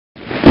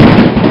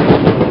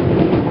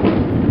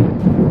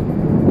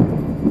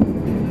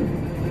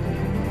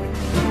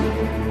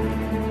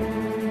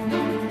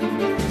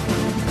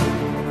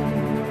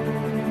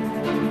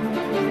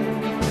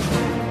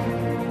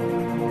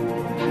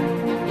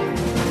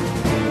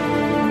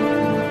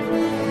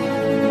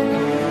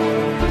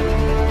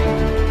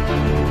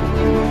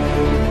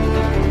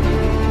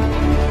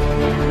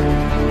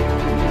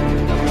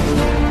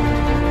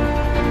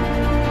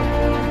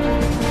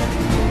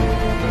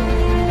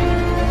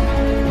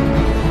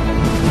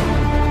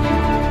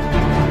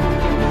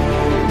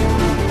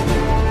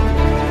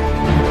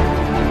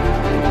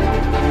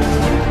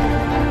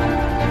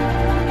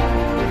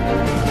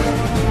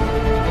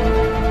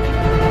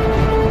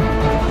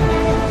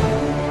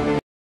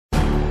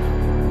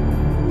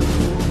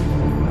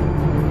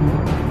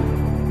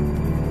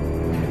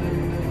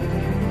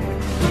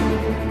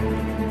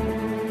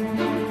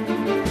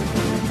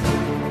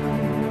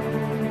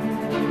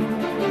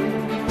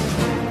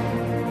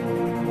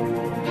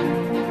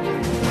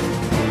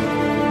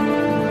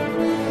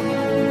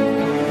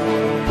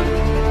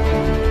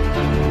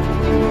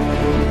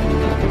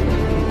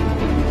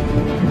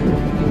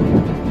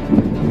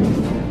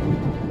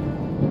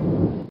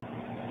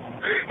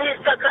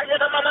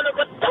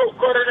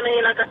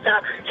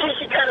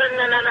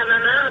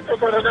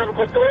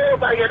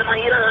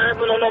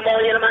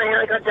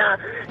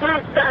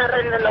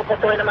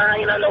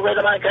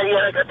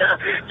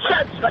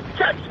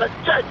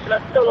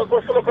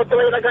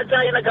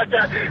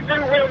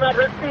will not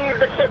receive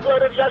the shed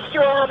blood of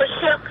Yahshua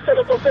HaMashiach.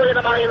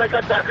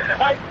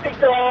 I speak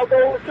to all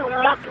those who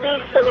mock me.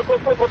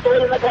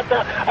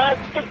 I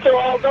speak to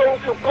all those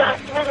who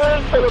blaspheme me.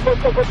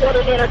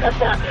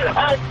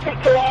 I speak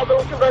to all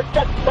those who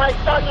reject my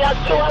son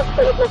Yahshua.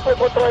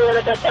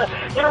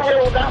 You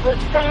will not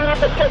receive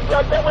the shed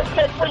blood that was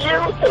shed for you.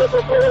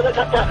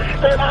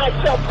 Then I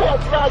shall pour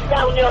blood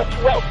down your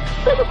throat.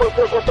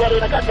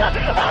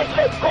 I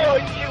shall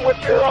gorge you with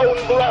your own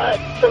blood.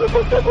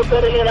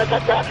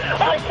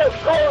 I shall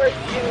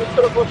gorge you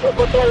for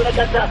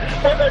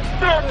the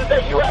sins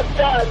that you have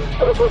done.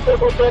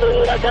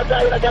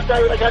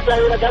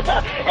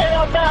 In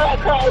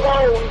America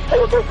alone,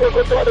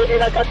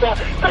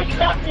 think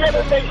not the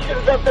other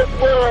nations of this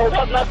world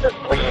have not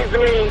displeased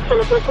me.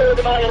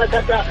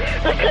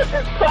 Because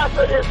His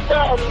prophet is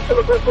from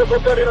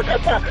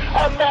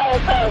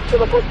America.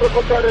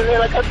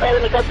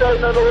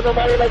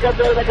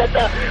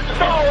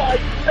 So I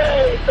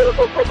say,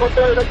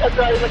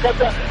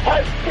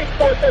 I speak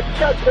forth the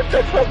judgment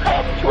that shall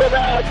come to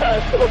America.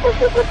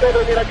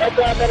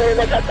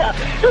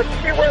 If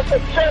she were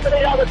from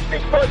Germany, I would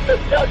speak forth the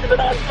judgment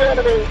on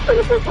Germany.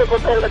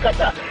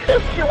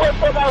 If she were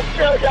from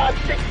Australia, I'd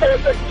speak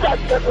forth the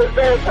judgment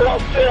reserved for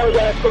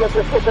Australia.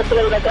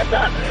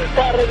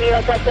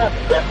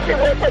 If she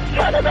were from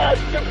Canada,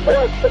 I'd speak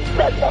forth the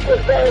judgment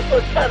reserved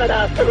for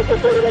Canada.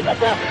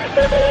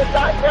 For there is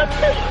not one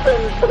nation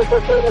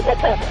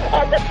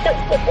on the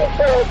face of this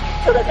earth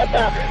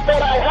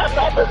that I have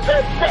not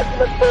reserved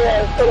judgment for.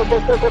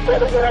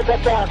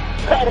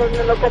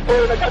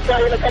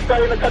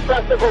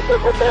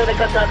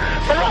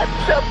 Blood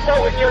shall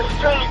flow in your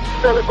streets.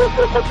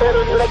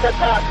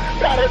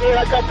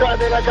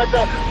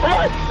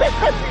 Blood shall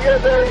come to your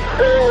very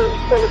souls.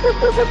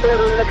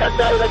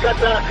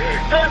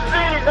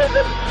 Diseases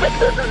and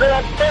sicknesses and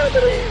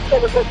infirmities.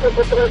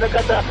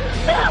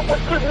 That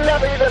which you've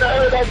never even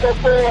heard of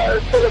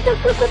before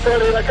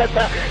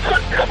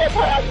shall come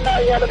upon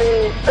my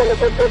enemies.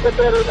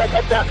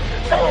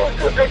 Those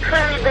who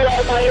decree me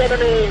are my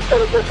enemies.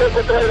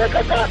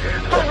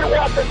 So you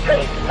want to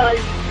take my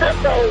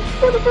symbols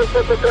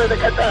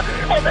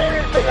of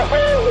anything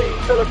holy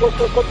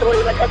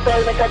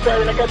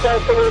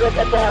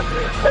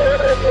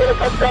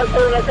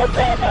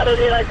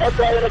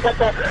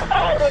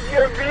out of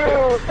your view,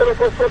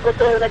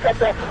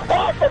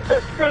 off of the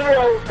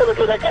seals,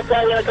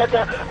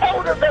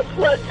 out of the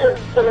pledges,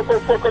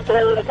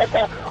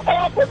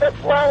 off of the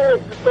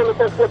flags.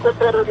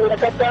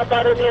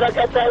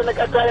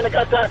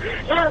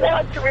 You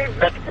want to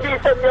evict me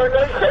from your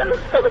nation?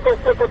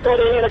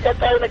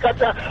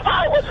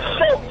 I will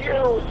show you.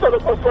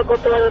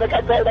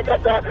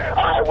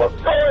 I will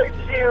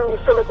gorge you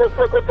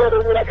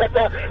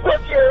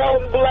with your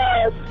own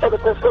blood.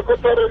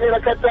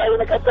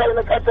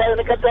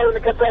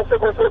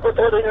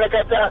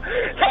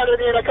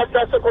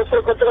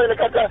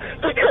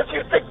 Because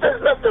you think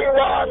there's nothing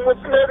wrong with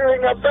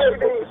murdering a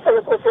baby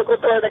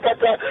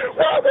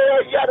while they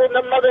are yet in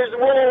the mother's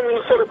womb.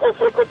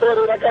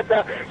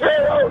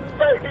 Your own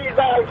babies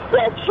I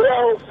shall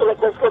kill.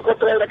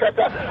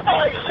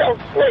 I shall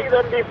slay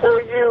them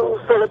before you.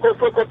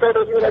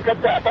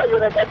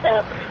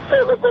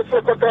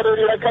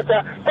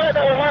 By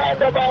the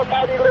hand of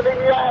Almighty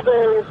living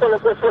Yahweh,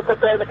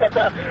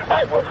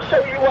 I will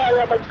show you I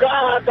am a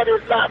God that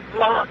is not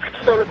mocked.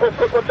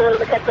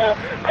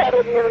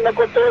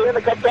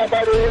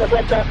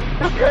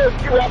 Because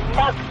you have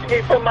mocked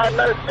me for my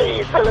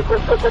mercy.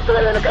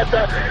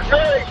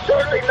 Very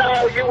shortly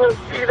now you will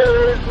see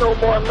there is no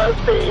more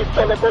mercy.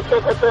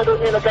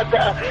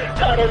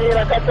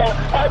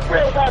 I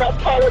will not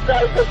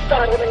apologize for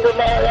Sodom and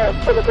Gomorrah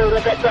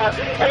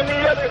and the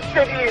other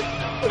cities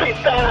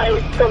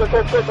besides.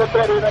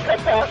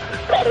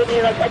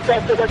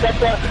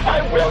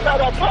 I will not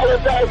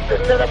apologize to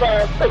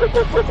Nineveh.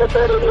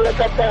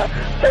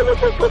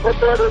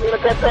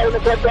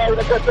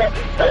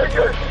 For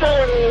your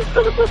sins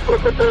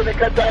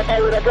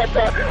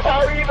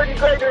are even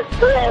greater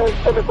still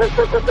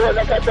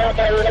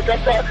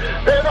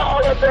than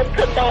all of them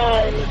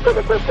combined.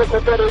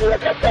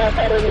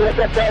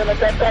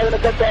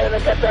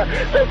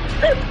 The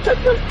stench of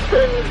the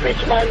sins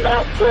reach my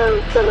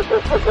nostrils.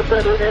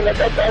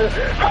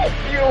 How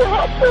few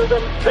humble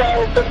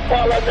themselves and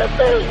fall on their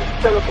face.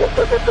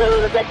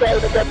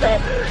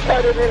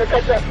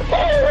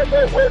 Oh, and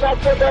it went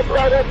up in the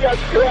blood of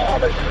Yahshua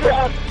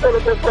HaMashiach.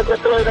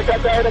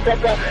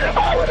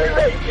 I would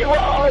erase you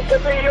all into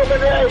the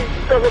human race.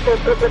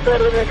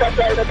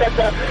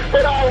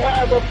 But I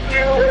have a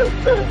few,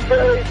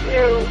 very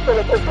few,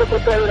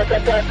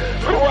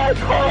 who I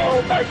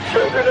call my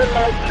children and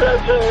my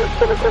treasures,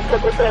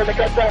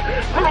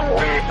 who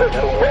weep and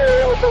who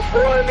wail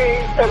before me,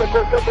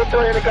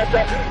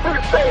 who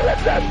say, let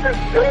that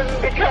sin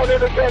be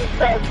counted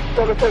against us. us,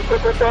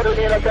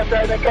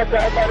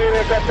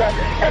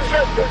 and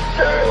just as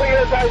surely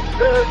as I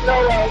served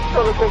Noah,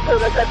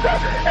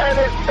 and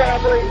his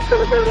family,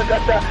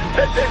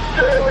 just as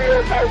surely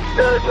as I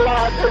served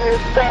Lot and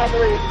his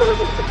family,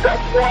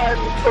 that's one,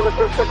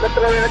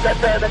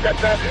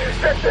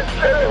 just as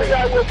surely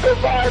I will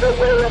provide a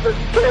way of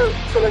escape,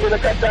 a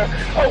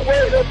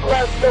way to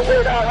bless, a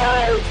way to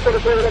hide,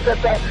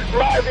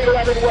 my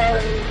beloved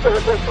ones,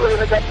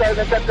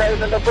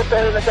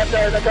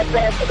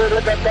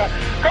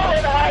 go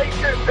and hide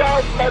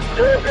yourself, my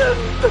children,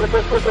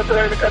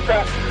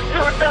 you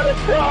better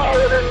crawl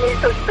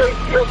underneath the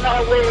safety of my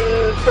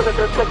wings, you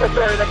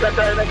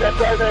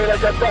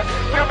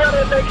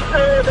better make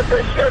sure that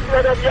the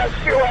shepherd of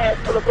Yeshua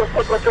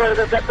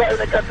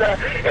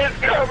is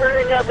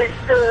covering every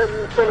sin,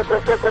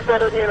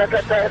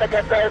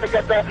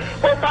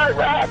 for my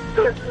wrath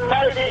is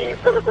mighty, is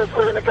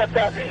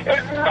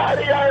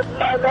mighty as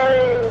my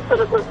name,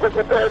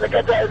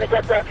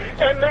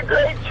 and the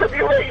great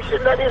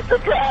tribulation that is to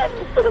come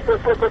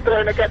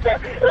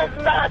is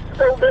not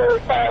so very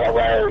far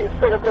away. You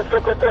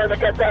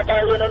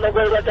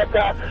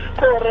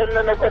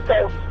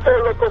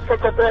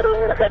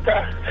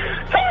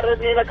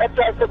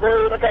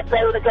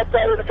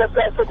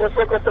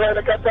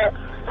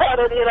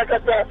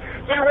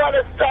want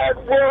to start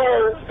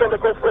wars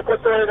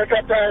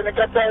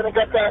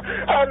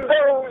on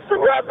those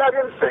who have not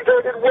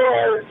instigated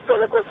wars. You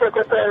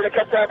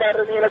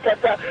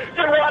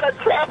want to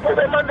trample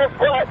them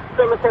underfoot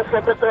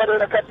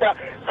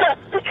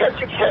just because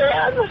you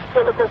can.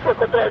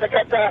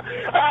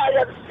 I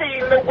have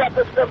seen the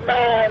weapons of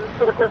man,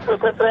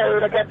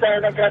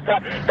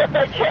 but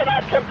they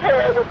cannot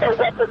compare with the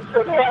weapons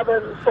of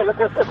heaven.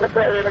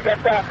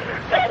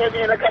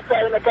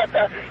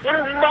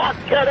 You mock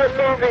at a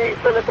movie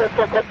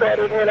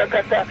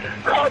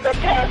called The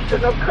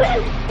Passion of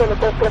Christ.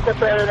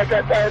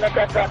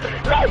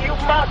 Now you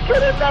mock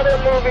at another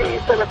movie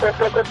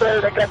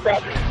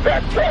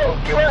that told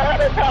you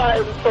ahead of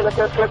time,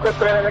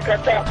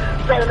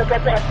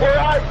 where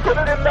I put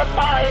it in the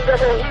mind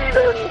of a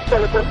heathen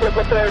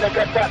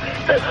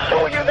to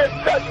show you the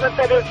judgment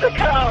that is to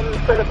come.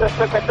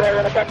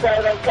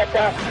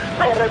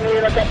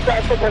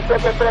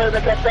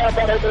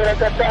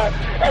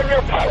 And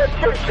your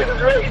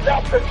politicians raise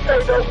up and say,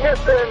 "Don't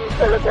listen,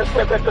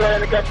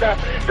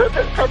 this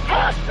is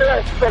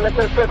preposterous,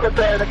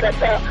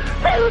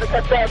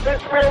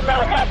 this will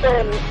not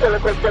happen,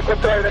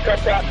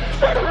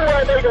 but who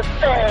are they to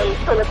say,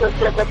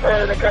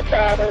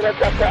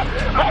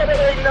 how do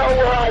they know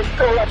where I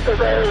stole up the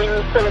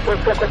rain,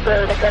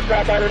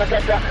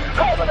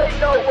 how do they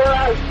know where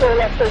I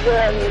stole up the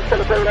wind,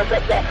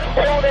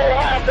 oh, they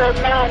have their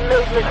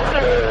man-made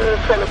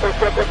machines, they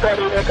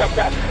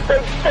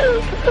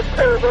say to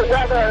control the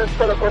weather,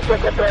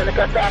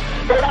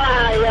 but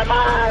I am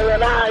I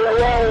and I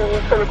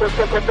alone,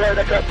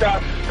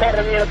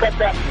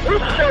 you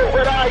show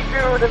what I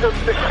do to this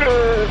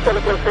machine,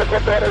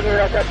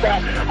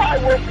 I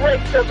will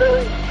break the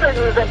very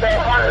strings of their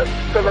hearts,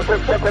 I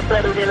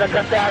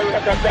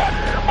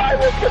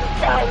will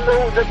confound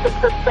those that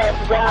think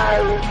themselves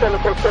wise,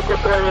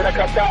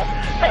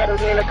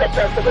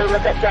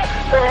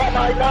 for am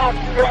I not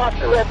the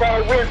author of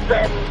our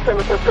wisdom, and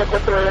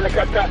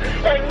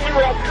you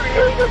have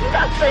created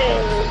nothing,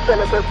 it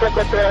is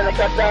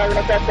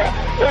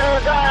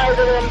I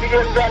that am the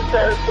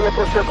inventor,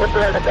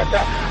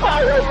 I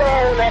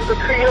alone am the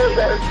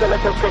creator,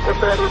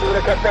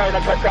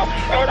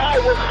 and I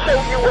will show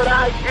you what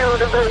I do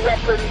to the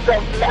weapons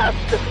of mass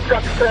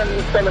destruction,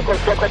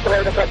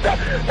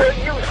 where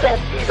you shall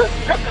see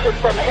destruction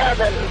from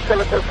heaven,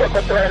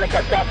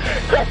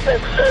 just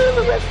as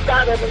surely as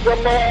Sodom and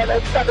Gomorrah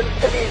and 7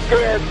 cities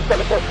did, so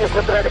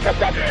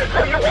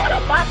you want to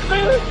mock me?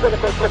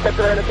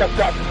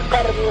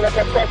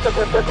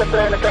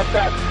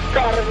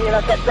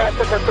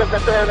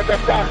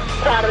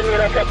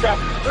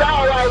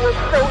 Now I will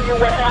show you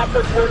what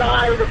happens when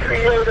I, the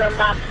Creator,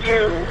 mock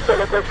you.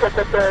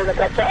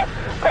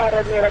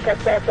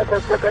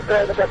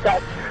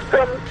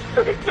 From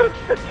the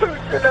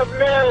institution of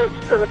marriage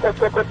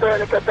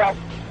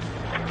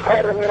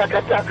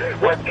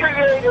was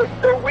created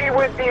so we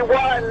would be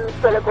one.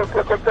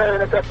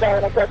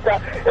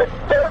 It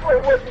certainly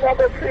was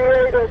never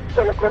created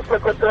for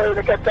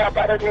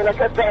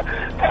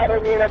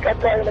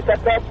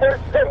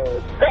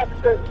same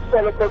sexes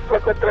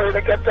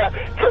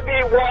to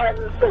be one.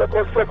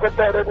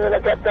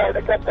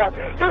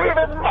 He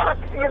even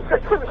mocks the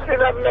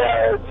institution of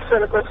marriage.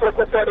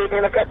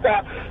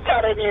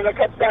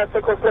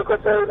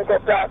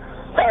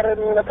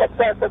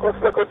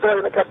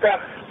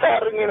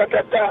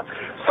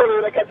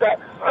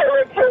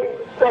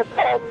 hurricanes that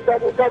come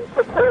that is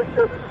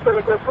unproportioned,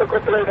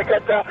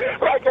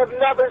 like I've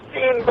never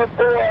seen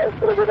before,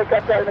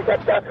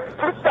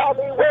 to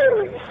stormy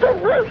waves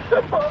of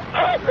worship on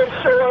the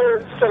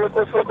shores,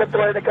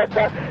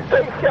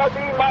 they shall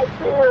be my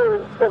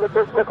tears,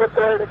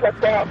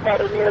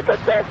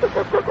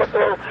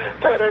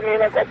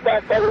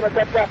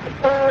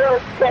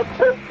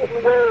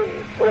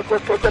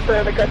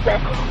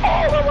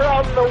 all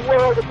around the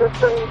world at the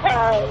same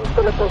time,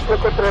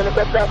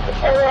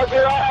 all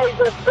your eyes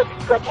are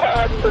fixed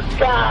upon the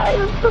sky,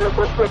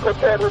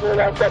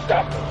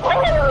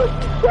 all you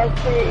shall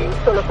see,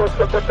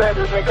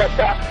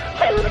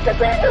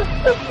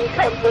 as he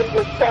comes in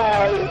the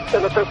sky,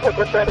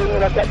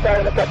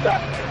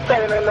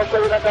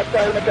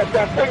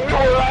 when you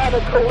are on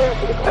a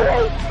collision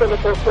course,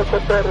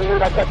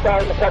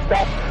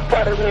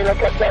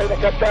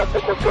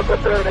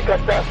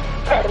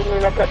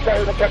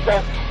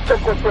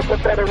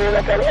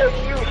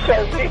 and you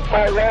shall reap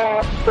my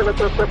wrath,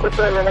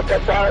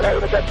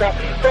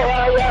 for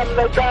I am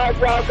the God,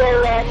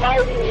 Yahweh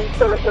Almighty,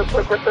 there is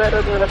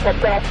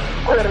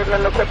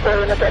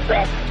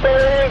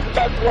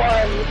but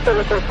one,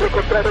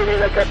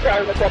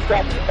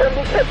 and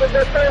because of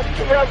the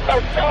mercy of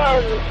my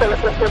Son,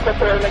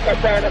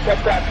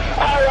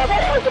 I have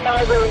held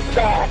my ways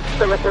back,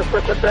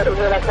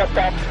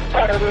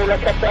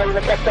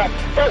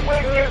 but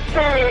when you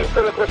see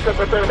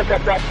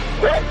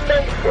one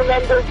nation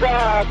under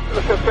God,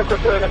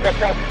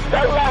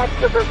 the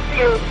last of the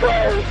few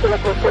days,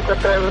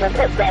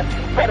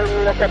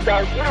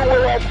 you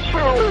will have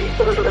truly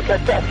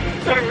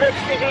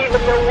erected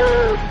even the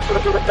words,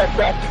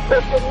 that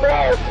the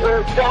Lord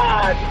your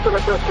God,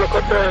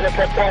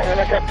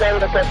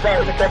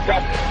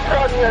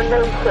 from your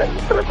nation,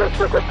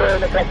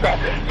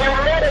 you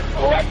let it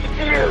let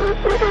you,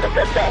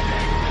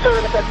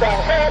 and touch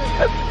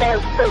my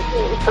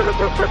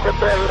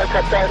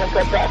Satan,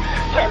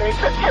 trying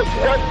to take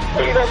one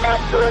freedom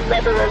after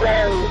another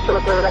away,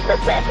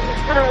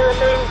 you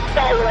remain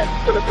silent,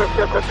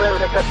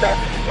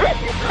 yet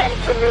you come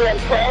to me and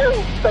pray,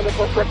 the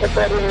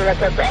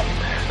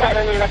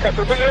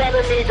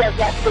enemy does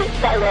not stay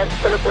silent,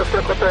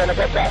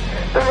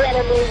 the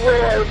enemy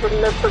roars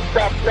and makes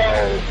itself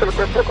known,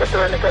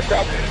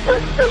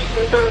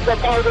 Satan goes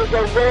about as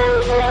a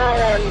roaring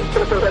lion,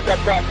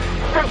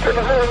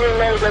 seeking whom he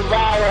may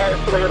devour,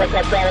 so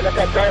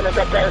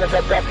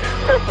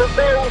for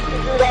those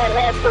who do not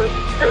have their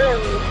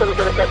sins,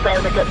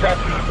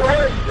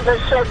 wash the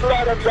shed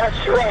blood of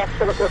Yahshua,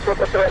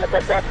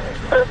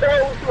 for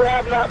those who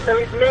have not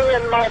made me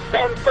and my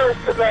Son first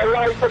in their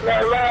life and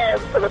their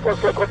lives, you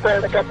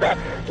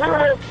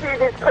will see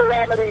these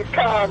calamities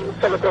come.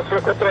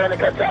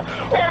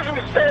 Or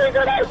you say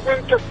that I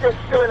wink at this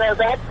sin or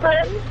that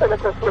sin?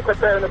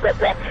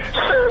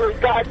 Surely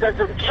God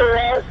doesn't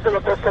care.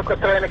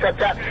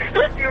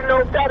 If you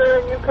know better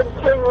and you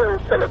continue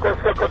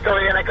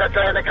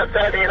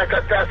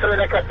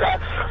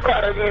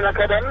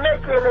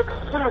making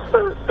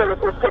excuses,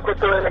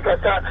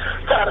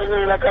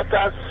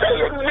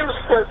 saying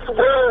useless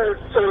words,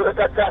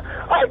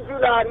 I do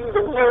not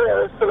even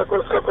hear.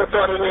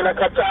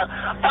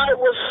 I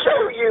will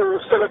show you,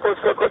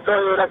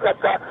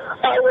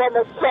 I am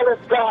a jealous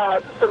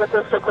God.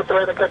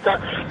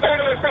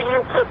 Anything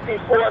you put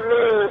before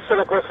me, you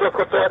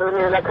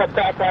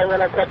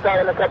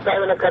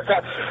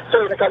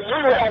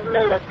have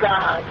made a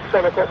God.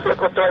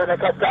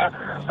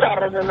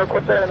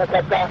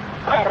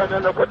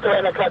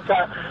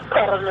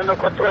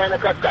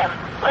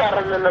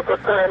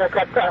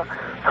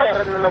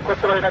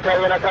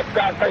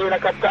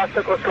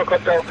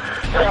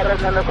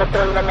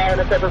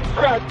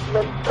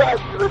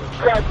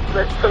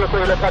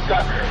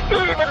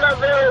 Even the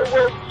very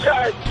word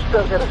judge,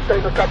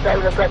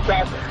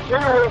 you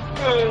will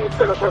see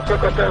the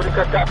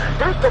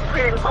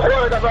Supreme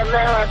Court of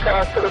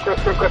America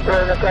sits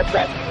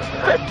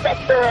up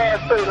there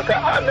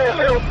on the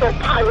hill so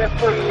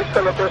piously,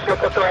 but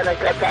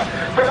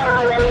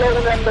I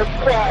alone am the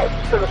judge,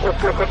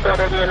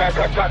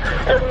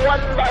 and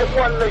one by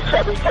one they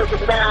shall be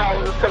taken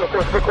down,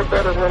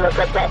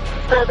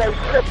 for they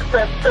shook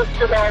their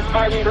fist at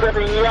Almighty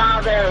living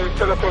Yahweh,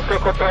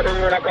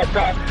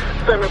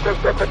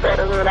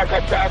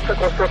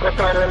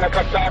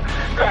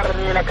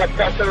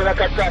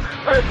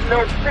 there's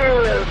no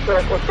fear,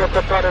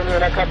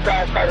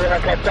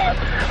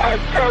 I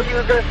tell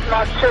you this,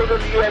 my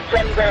children, the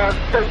agenda of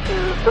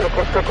Satan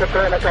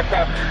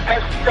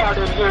has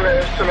started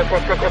here.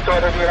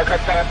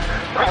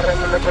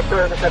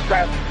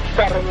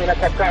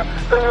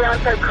 The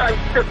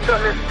Antichrist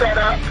system is set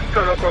up,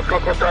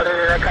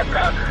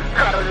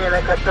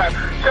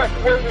 just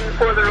waiting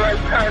for the right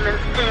time and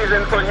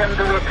season for him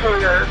to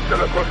appear.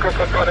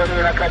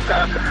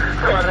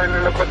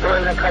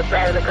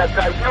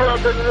 You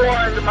have been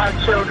warned, my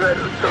children.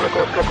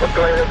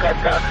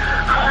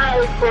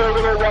 Hide for a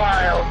little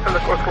while.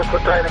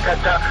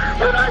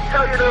 When I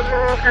tell you to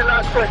move, do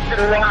not question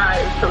why.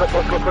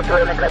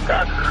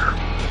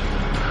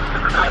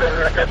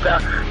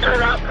 Do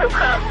not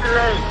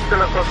procrastinate,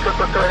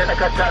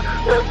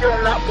 or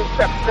you'll not be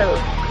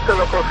sustained.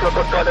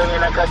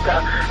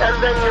 And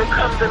then you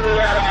come to me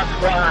and ask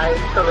why.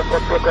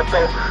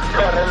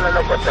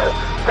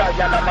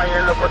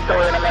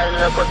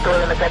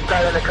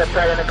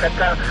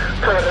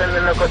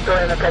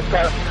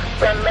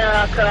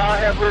 America, I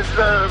have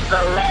reserved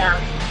the last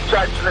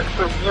judgment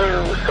for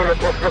you.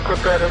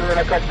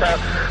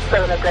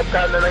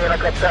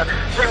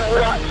 You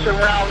watch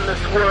around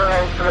this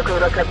world,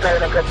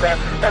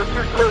 and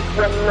you take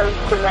one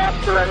nation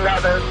after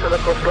another.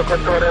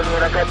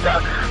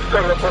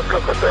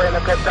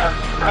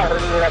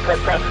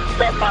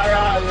 But my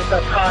eye is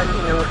upon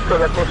you.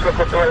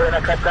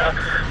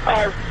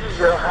 I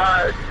see your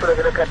heart,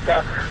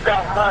 the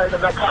heart of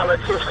the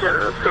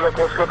politicians,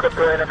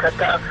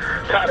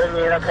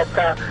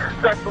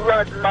 the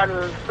blood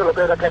money,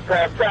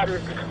 that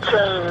is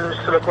exchanged,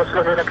 the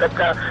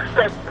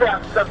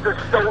deaths of the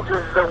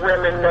soldiers, the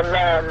women, the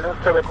men,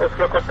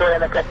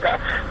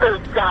 they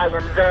die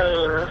in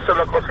vain,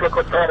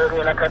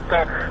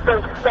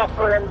 they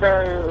suffer in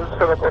vain,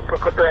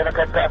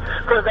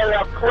 for they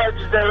have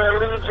pledged their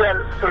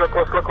allegiance to a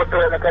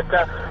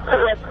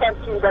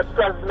country that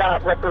does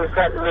not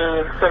represent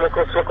me.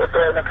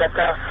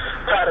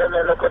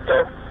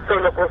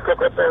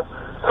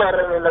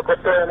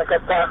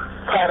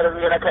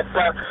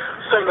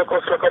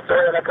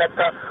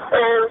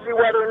 Oh, you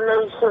other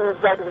nations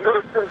that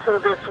listen to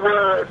this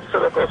word,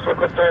 think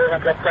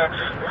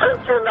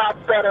you're not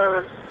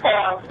better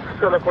off.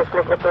 For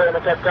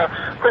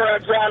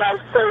again, I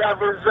say I've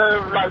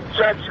reserved my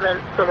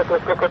judgment, and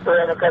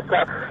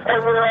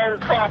your own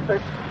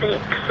prophet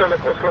speaks, but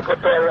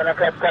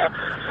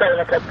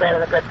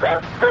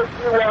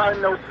you are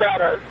no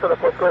better.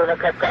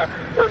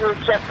 It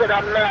rejected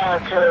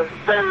America,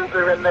 those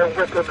are in their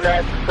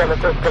wickedness,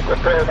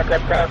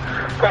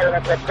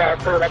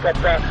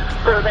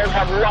 for they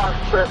have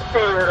lost the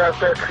fear of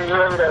their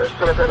Creator,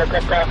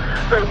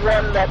 the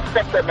one that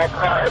set them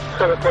apart.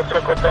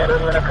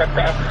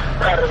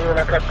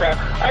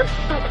 I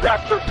speak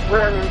not this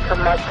warning to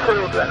my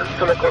children.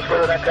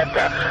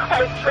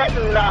 I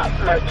threaten not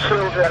my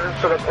children.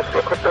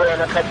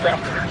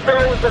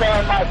 Those that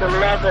are my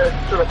beloved,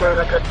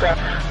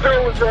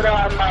 those that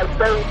are my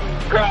baby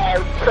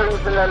God,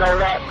 chosen and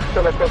elect.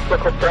 You need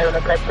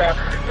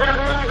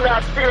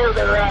not fear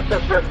the wrath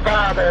of your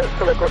Father,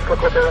 as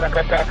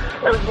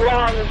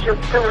long as you're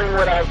doing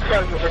what I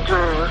tell you to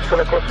do.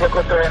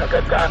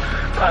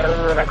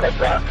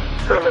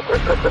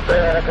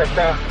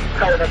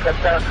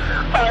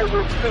 I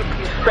will keep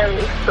you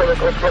safe.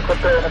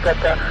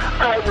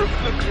 I will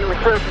keep you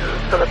hidden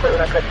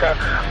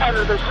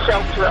under the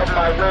shelter of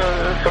my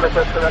wings.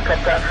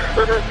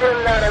 It is in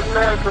that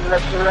anointing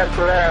that you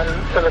enter in.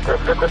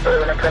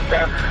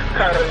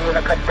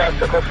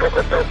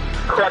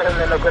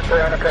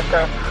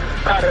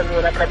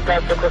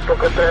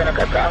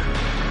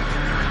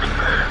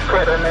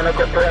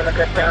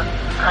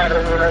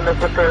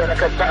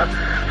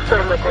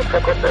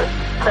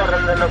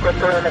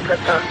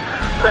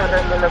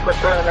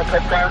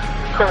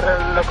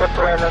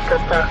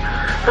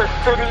 The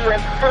city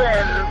of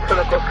sin, is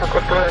the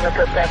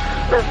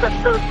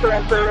first to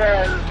enter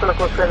in,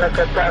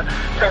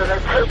 so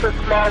they take a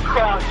small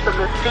cross from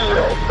the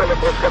seal,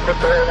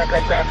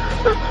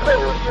 it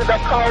shows you the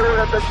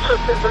power of the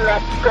churches in that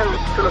state,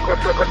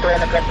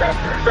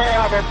 they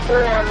have a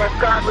form of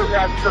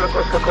godliness,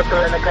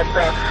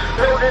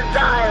 no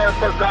desire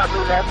for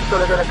godliness,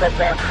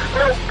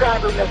 no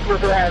godliness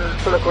within,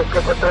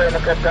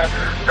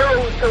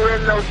 those who are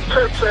in those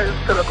churches,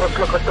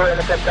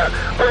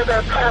 where their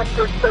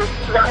pastors say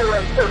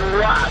silence and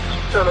watch,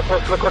 do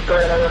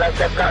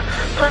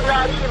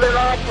not even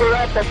offer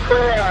up a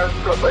prayer,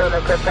 do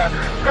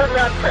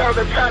not tell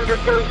the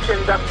congregation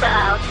to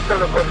fast,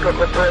 and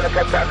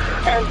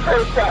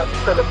take up,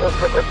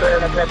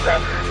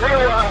 you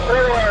are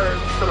whores,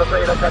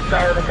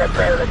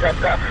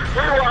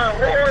 you are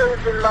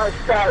whores in my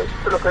sight,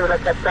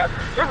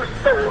 you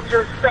sold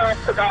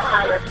yourself to the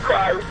highest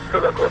price,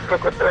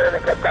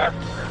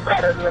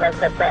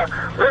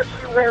 what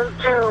you won't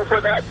do for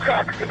that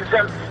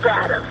tax-exempt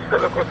status,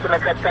 that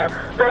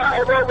I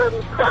have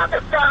already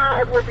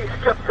prophesied will be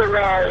stripped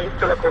away.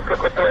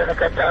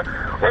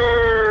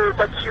 Oh,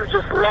 but you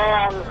just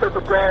long for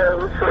the day.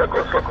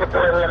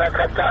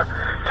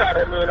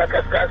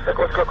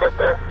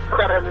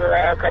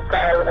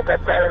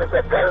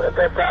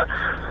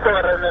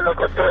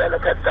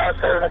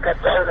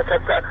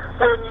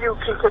 When you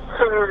can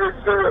continue to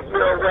do it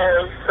your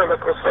way.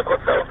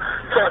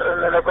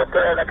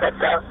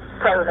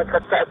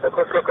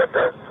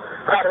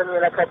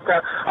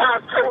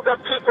 I've told the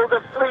people to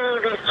flee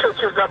these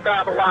churches of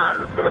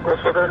Babylon, but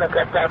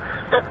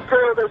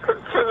still they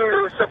continue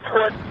to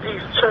support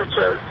these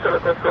churches,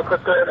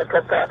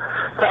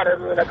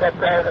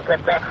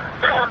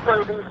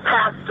 pamper these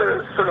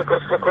pastors, making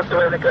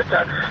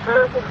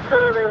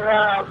sure they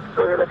have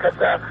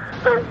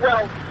the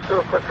wealth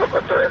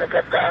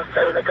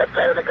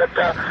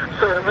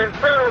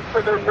reserved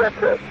for the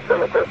wicked.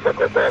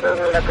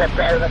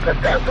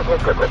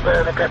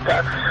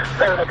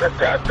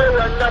 They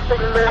are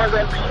nothing more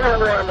than pure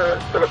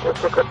wormers.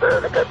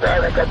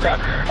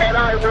 And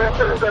I will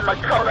hold them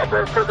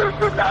accountable for they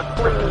did not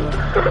flee.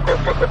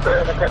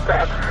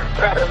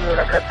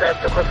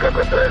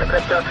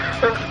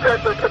 Instead,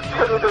 they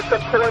continue to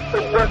support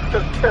the works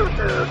of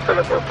Satan,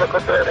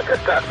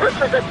 which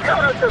is a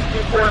counterfeit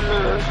before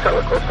me.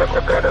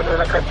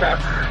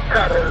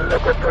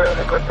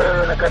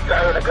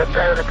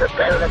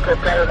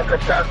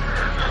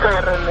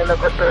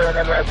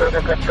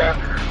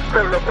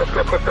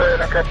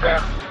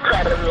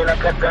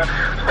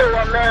 So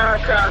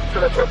America,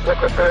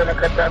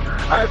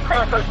 I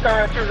prophesy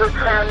to this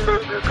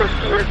handmaiden because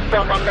she is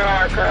from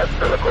America.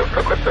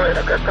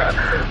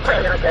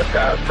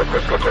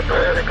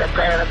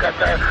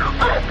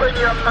 Open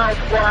your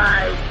mouth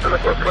wide.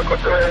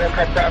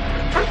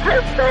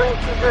 Because those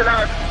who do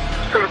not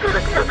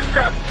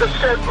accept the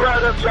shed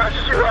blood of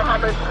YAHUVEH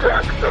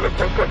HaMashiach.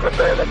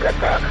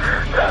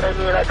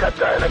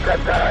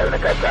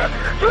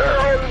 Your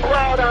own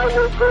blood I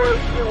will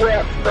grace you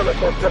with.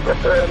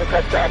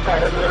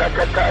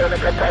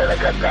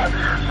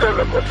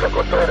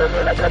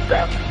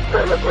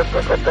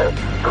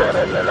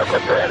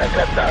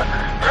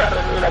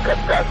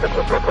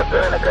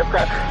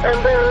 And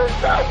there is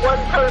not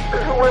one person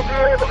who will be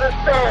able to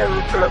say,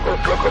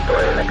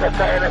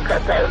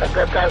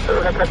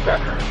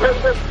 when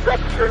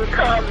destruction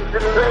comes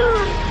in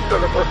waves,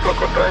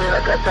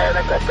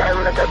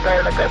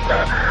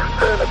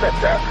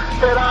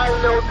 that I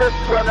know this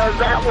one or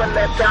that one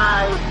that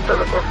dies.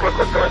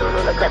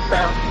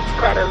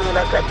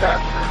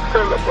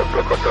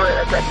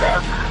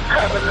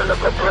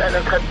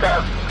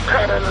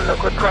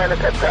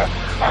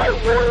 I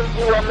warn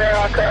you,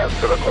 America.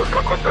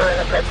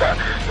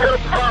 Your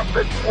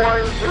prophets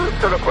warned you.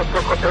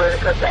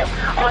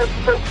 I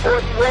spoke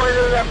forth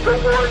warning after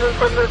warning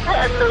from this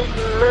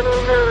handmaiden many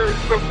years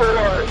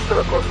before.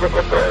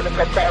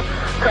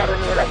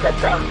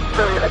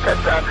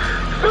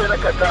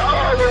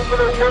 All over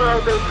the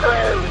world they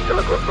pray.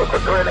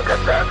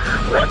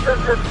 What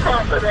does this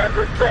prophet have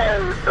to say?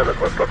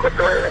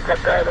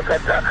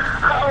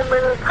 How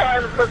many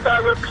times must I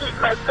repeat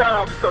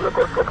myself? For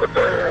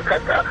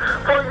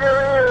your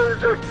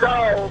ears are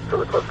dull.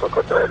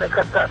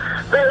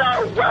 They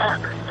are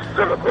whacked.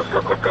 You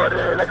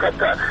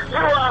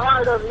are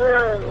hard of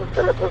hearing.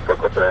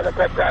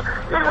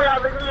 You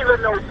haven't even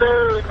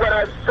obeyed what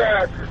I've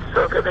said.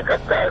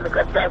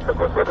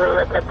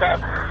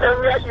 And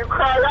yet you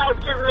cry out,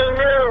 give me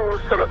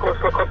news.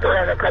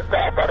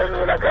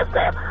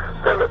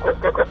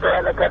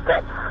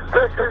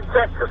 This is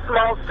just a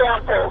small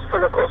sample.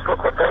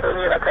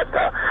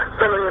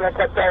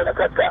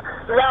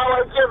 Now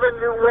I give a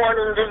new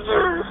warning to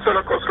you.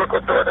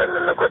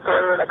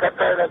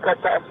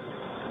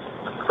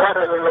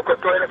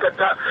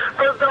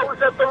 For those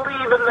that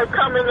believe in the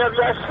coming of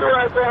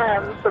YAHUVEH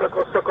again,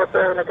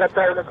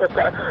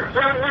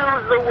 you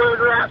use the word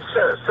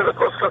rapture,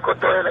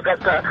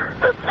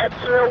 the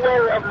catching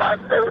away of my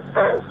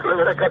faithful,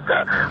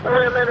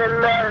 women and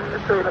men,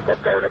 and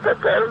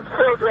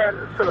children.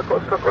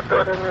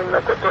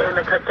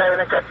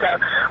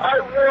 I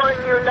warn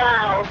you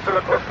now,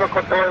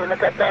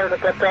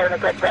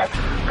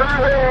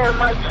 beware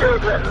my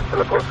children,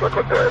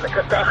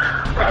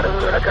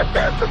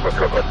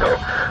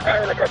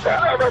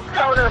 of a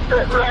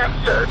counterfeit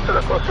rapture,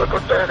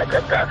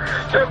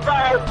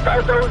 devised by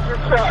those you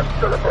trust.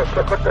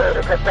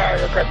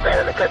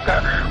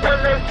 When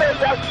they say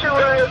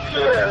YAHUVEH is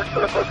here,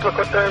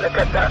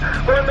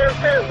 when they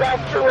say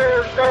YAHUVEH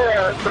is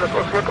there,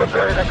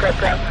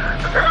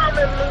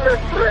 commonly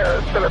is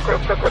here.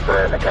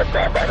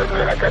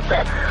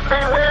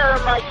 Beware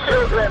my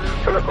children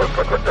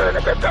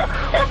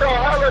of the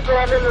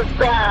hologram in the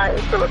sky.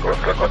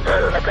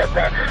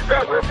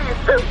 That will be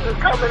Satan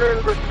coming in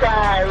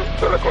disguise.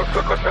 For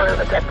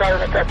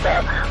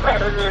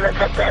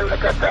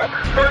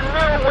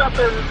new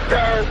weapons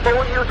shall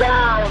mow you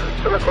down.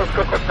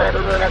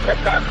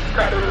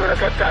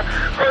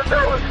 For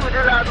those who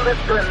do not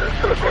listen.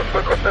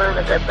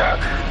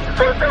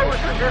 For those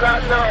who do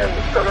not know.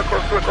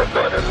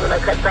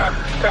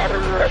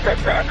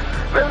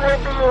 They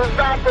will be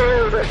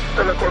evaporated.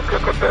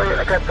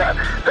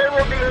 They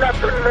will be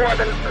nothing more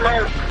than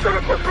smoke.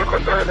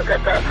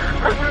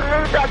 But you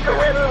need not go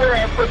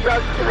anywhere for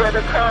YAHUVEH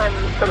to come.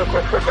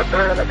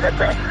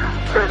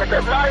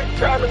 My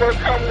son will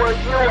come where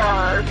you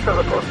are.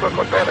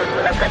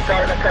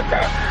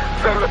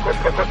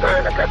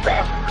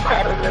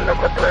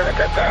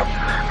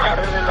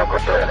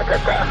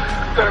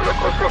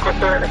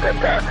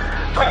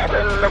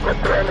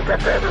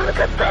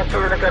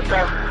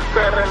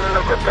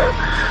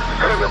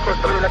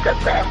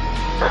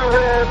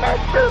 beware my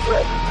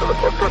children,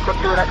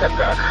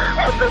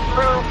 of the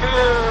blue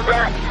beam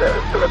rapture,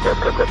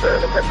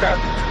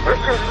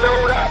 which is no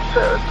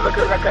rapture,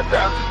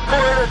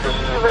 for it is the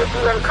evil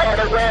being caught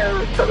away,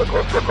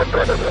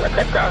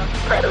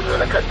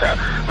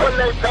 when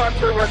they thought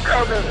they were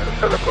coming,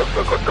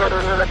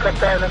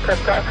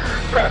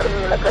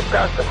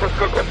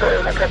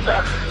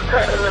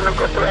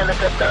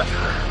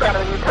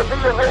 to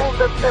behold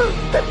the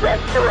face of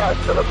Yahshua,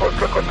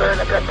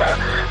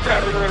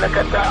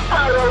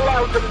 I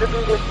allow them to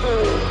be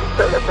deceived,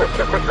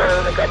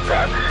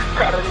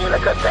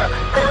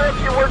 for if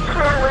you were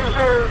truly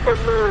hearing from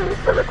me,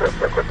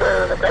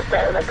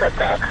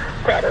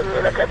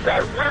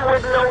 you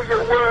would know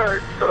your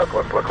words,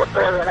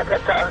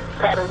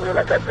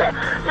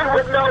 you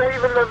would know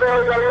even the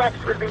very elect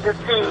would be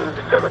deceived.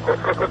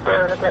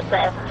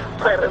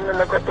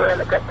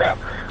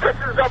 This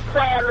is a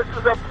plan, this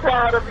is a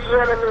plot of the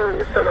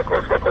enemy,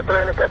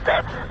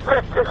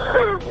 just to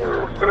show you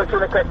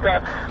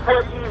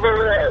what evil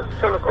is.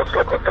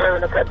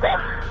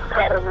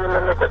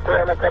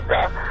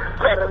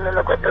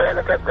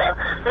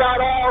 Not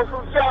all who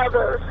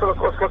gather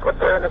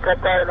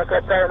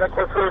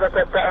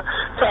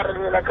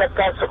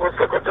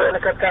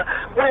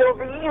will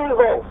be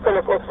evil.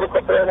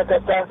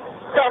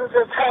 Some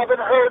just haven't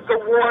heard the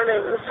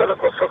warning.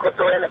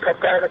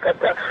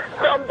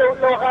 Some don't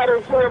know how to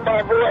hear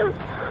my voice.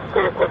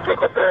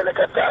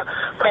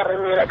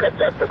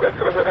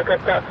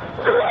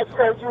 So I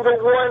tell you to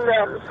warn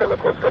them.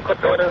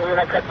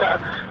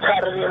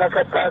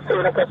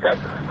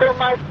 So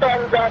my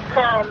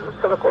son.com,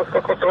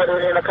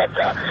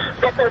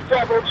 but the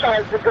devil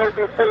tries to go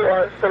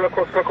before.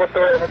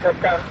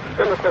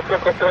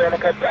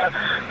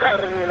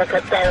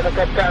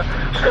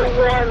 So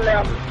warn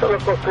them.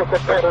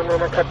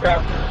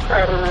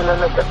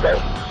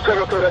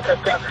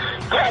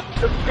 Catch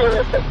the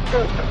spirit that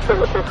speaks.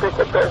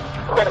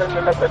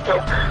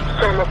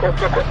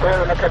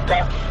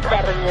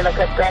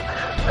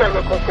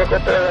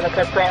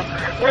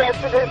 Yes,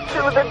 it is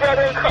true, the dead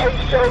in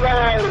Christ shall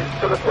rise.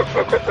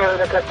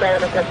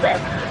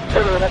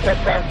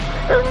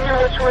 And you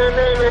which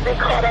remain will be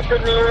caught up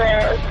in the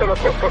air.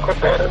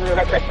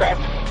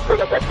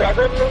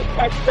 Then meet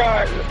my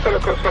son.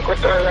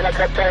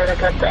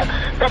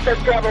 But the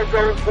devil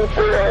goes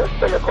before.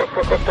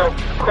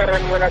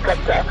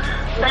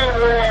 Be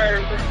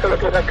warned.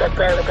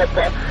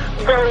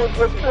 Those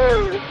with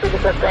ears.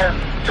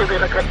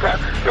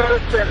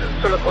 Listen.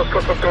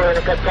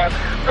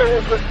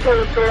 Those with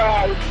spiritual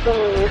eyes.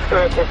 See.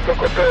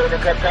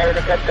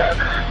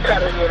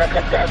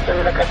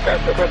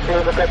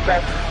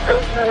 So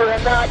you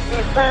will not be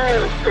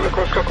fooled.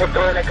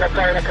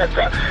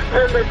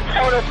 When the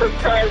counterfeit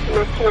tries to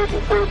appear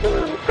before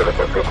thee.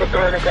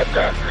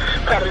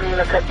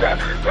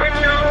 When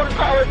your own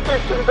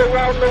politicians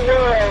around the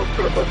world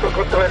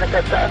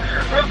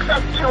looks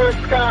up to a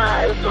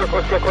sky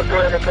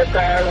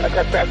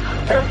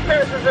and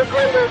says there's a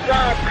greater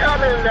God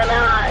coming than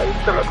I.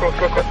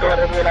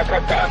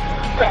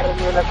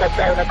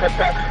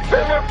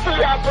 They will see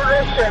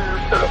apparitions.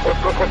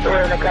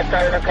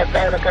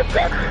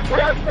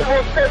 Yes, they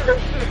will say they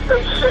see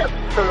spaceships.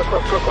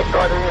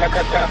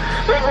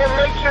 It will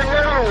make you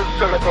news.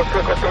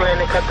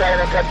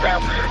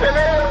 An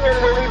alien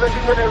will even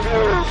be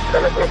interviewed.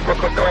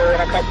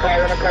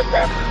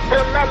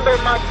 Remember,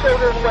 my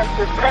children, when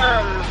to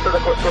come.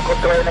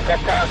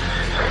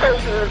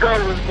 Satan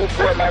goes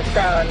before my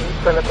son.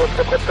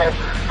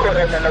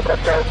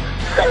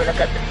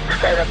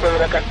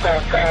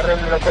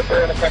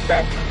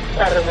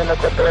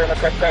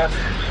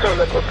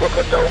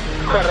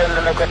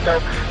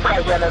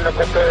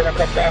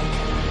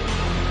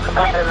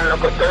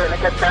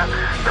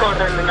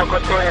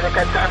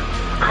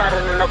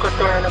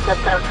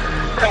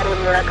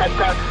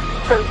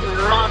 Satan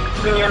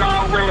mocks me in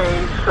all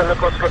ways.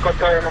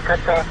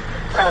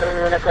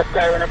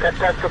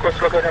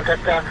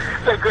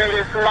 The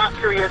greatest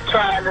mockery is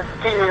trying to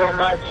steal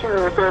my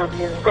true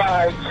baby's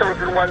bride,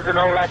 chosen ones and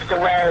elect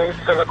away.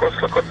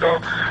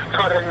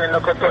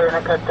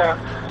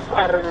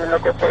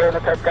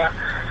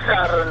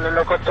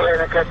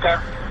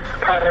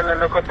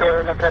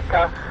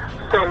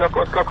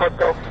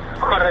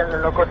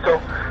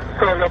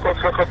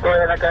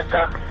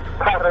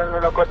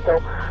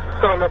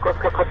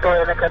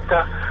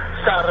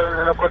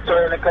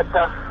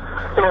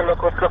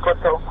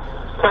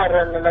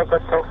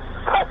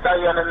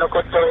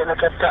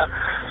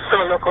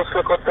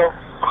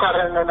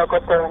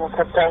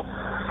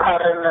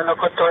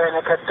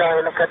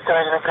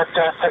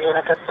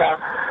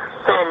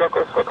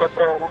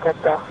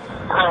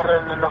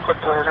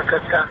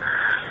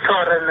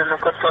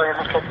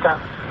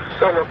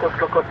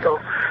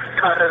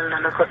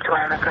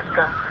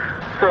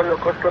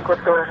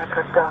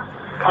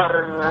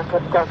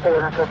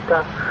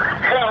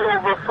 Hell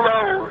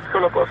overflows.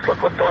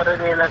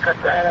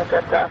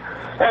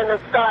 and the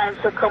sign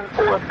shall come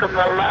forth from the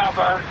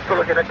lava,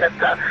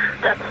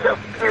 that shall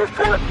spew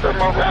forth from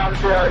around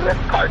various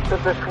parts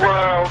of this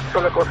world,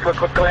 the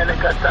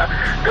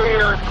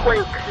earth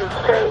quakes and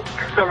shakes,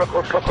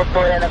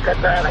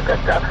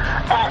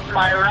 at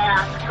my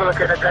wrath,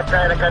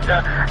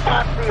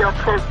 at the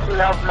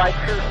approaching of my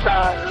two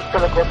sons,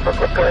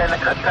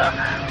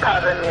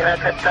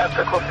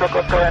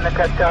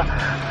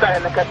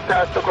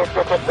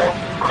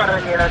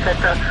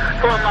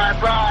 for my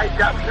bride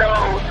doth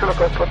know,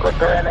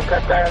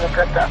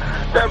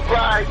 the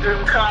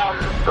bridegroom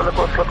comes,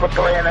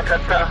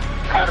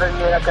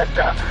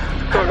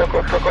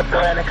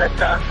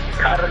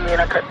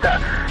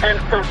 and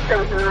so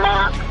Satan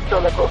mocks,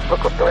 and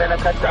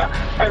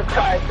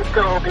tries to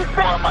go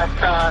before my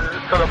son,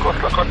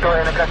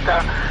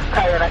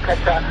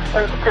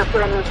 and strip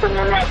anything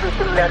and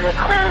everything that is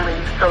holy,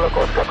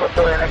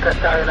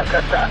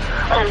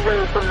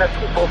 away from the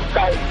people's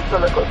sight, so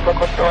they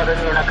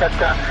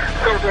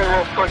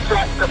will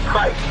forget the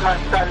price my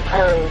son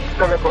paid,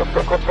 for YAHUVEH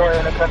HaMashiach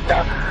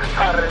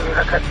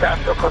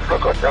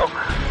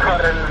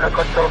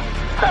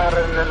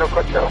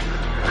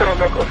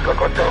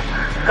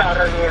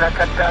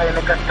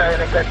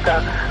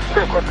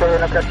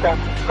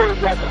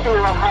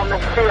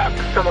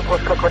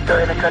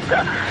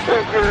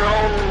is your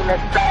only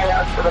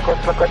Messiah,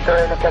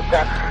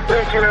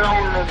 is your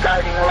only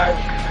guiding light,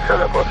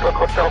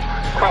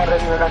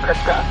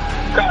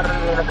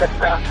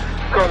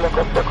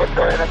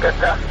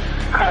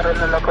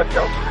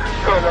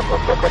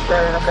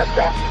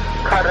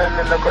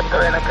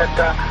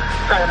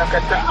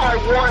 I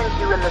warned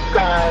you in the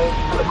sky,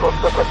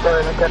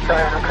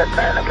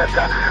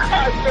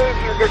 I gave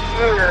you this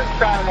year,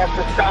 sign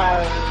after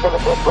sign,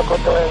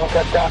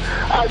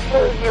 I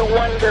gave you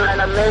wonder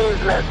and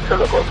amazement,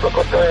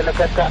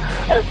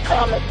 as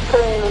comets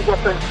came in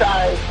different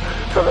sides,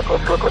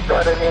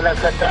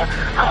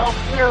 how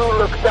few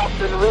looked up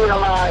and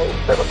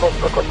realized that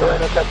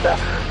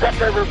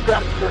the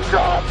redemption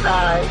draws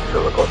nigh,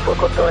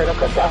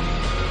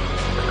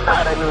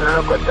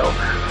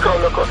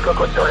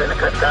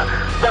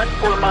 but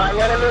for my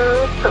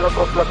enemies,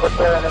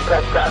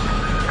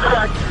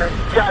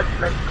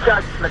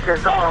 judgment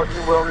is all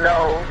you will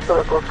know.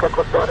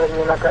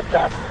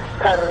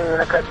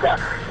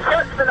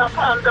 Judgment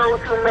upon those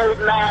who made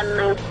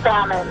man-made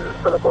famine.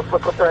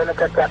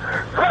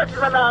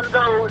 Judgment on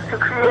those who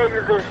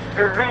created this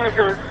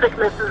diseases,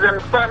 sicknesses,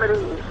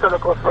 infirmities.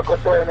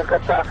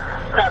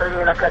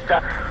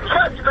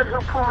 Judgment who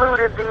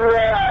polluted the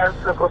air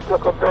with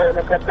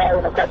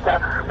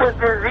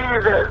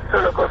diseases.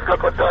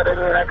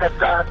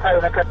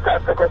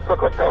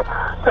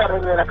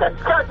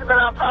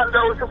 Judgment upon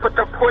those who put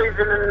the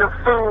poison in the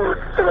food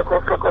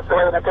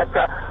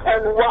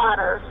and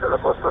water.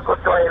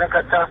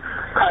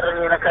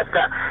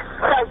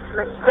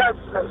 Judgment.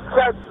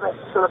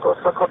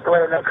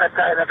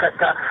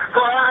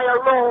 For I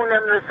alone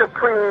am the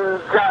supreme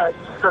judge.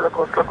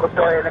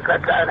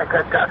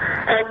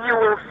 And you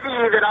will see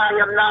that I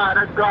am not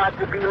a God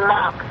to be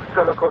mocked.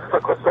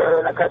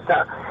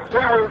 You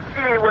will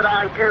see what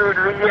I do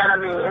to the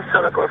enemy.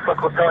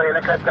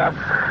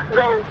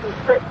 Those who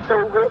sit so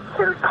rich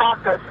in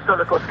pockets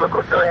and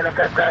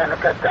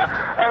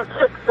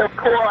kick the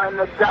poor in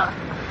the dust.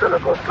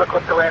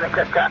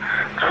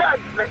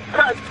 Judgment.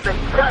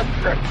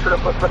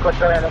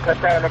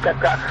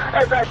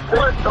 As I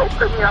force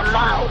open your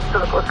mouth, to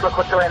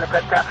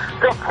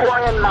pour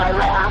in my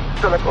wrath,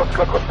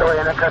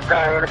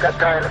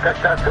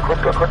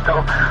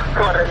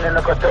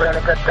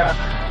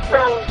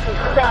 those who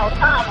shout,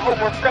 I'm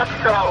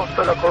homosexual,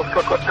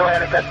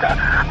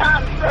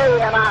 I'm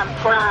gay and I'm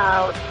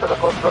proud,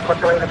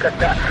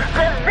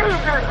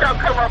 diseases shall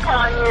come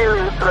upon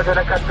you,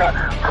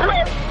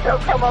 plagues shall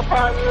come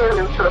upon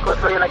you,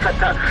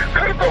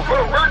 people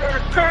will run in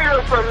fear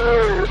from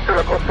you,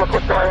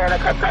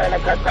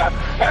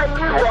 and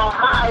you will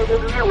hide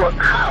and you will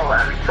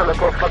cower,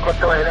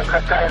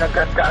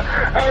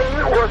 and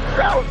you will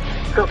shout,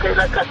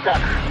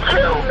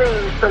 kill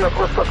me, for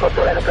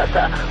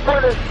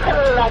this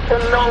pain I can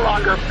no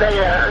longer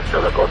bear.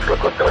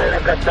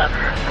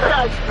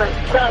 Judgment,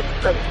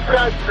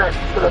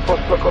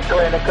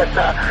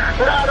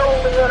 not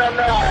only in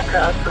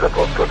America,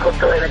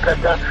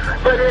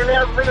 but in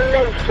every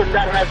nation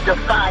that has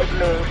defied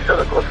me,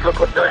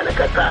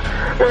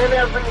 in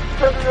every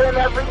city, in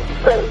every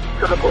state.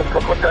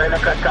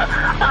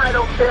 I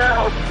don't care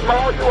how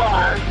small you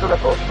are,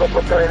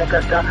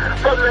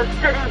 from the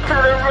city to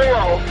the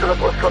rural, to the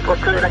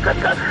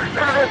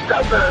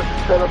suburbs,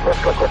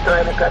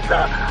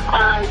 I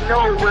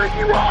know where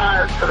you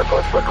are,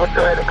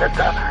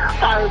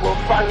 I will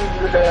find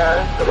you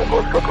there,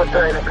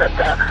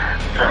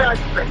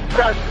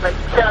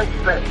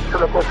 judgment,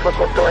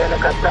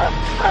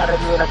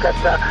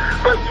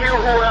 but you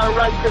who are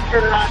righteous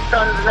in my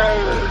son's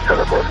name,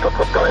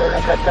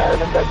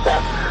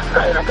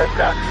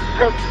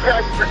 this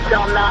judgment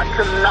shall not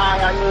come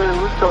nigh on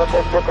you,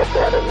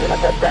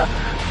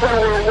 When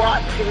we're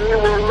watching, you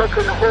will look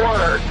in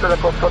horror.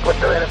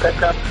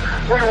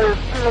 We will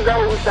see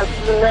those that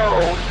you know.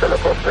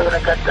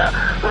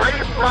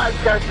 Reap my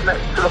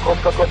judgment.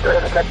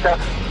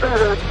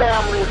 Either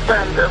family,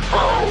 friend, or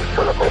foe.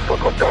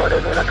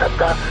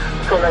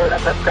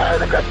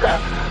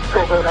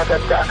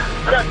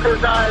 Just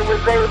as I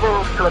was able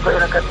to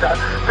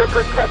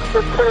protect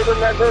the children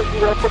of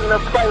Israel from the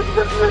plagues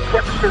of the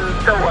Egyptians,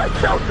 so I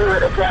shall do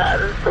it again.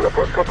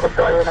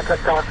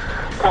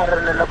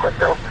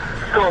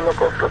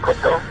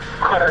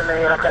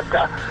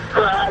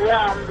 For I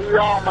am the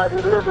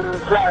Almighty living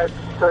judge.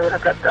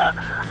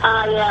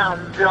 I am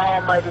the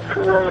Almighty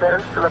Creator,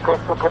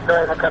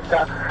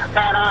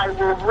 and I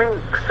will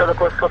reap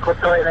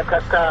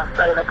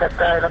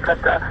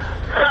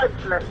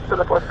judgment,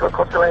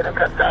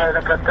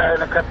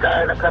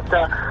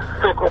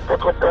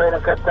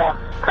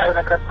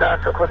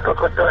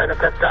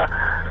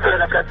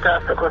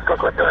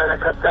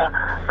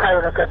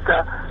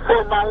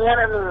 for my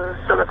enemies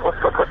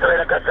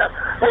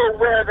will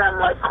wear them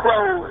like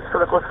clothes,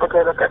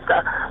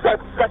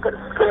 like second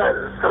skin,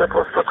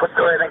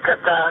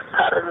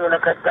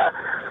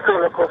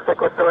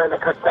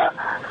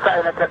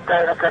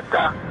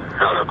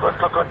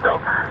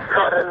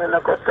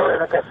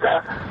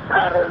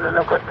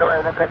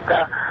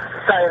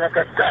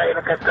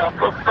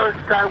 for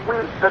first I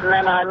weep and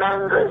then I'm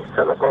angry.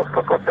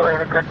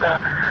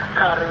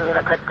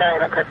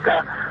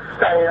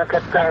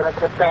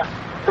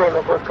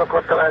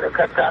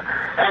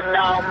 And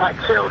now my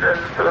children,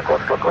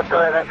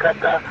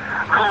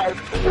 hide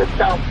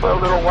yourself for a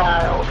little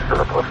while,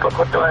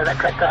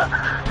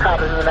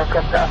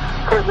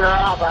 for your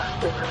Abba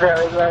is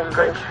very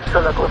angry.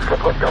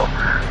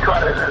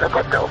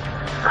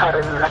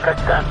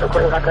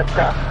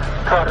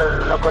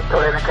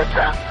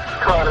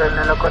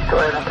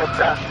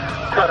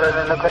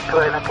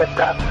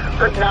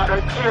 But not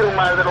at you,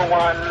 my little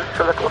ones,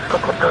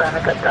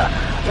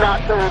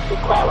 not those who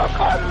call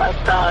upon my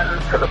son,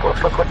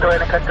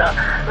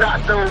 not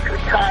those who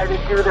try to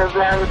do their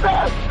very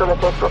best, to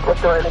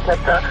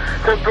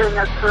bring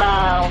a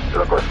smile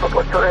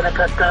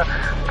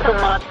to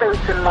my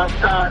face and my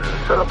son,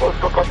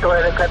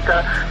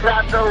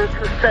 not those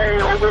who say,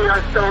 oh, we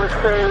are so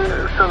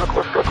ashamed,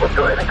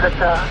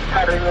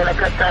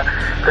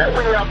 that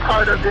we are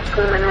part of this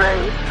human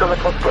race,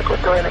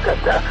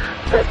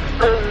 that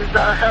brings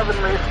our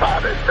Heavenly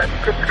Father such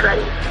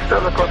disgrace.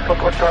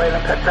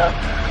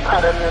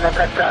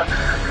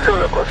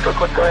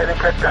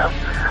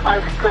 I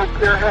stroke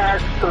your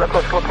head,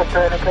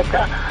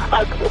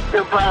 I kiss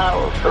your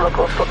brows,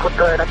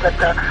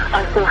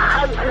 I say,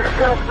 hide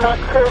yourself, my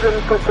children,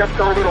 for just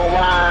a little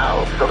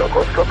while,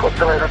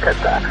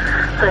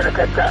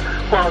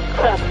 while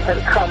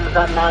judgment comes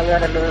on my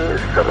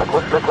enemies.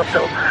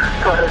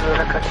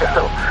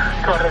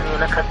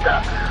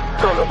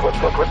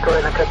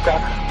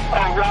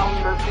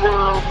 Around this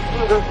world,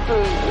 you will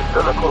see,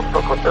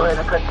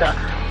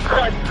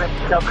 judgment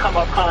shall come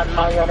upon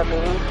my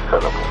enemies.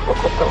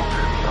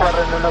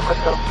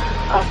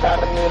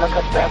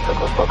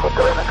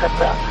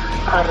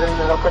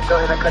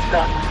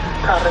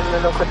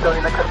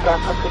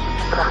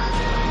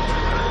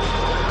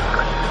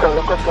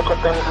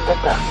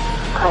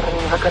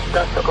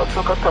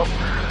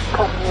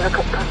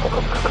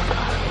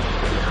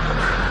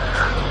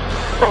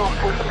 Oh,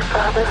 thank you,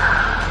 Father.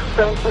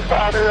 Thank you,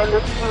 Father, on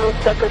this June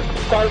 2nd,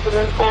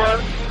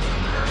 2004.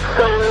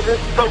 So it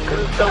is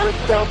spoken, so it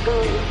shall be.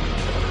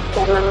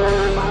 In the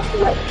name of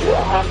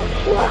YAHUVEH,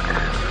 HaMashiach.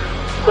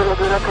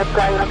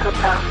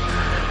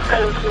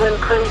 Thank you and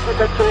praise you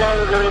that your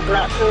anger is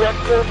not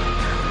directed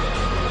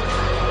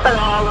at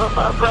all of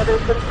our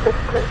brothers and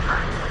sisters.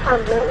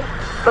 Amen.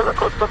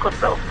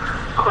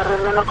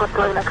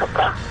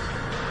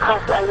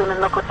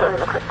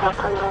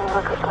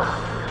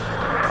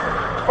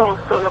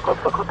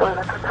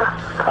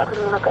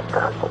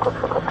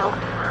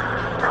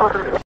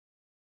 Oh,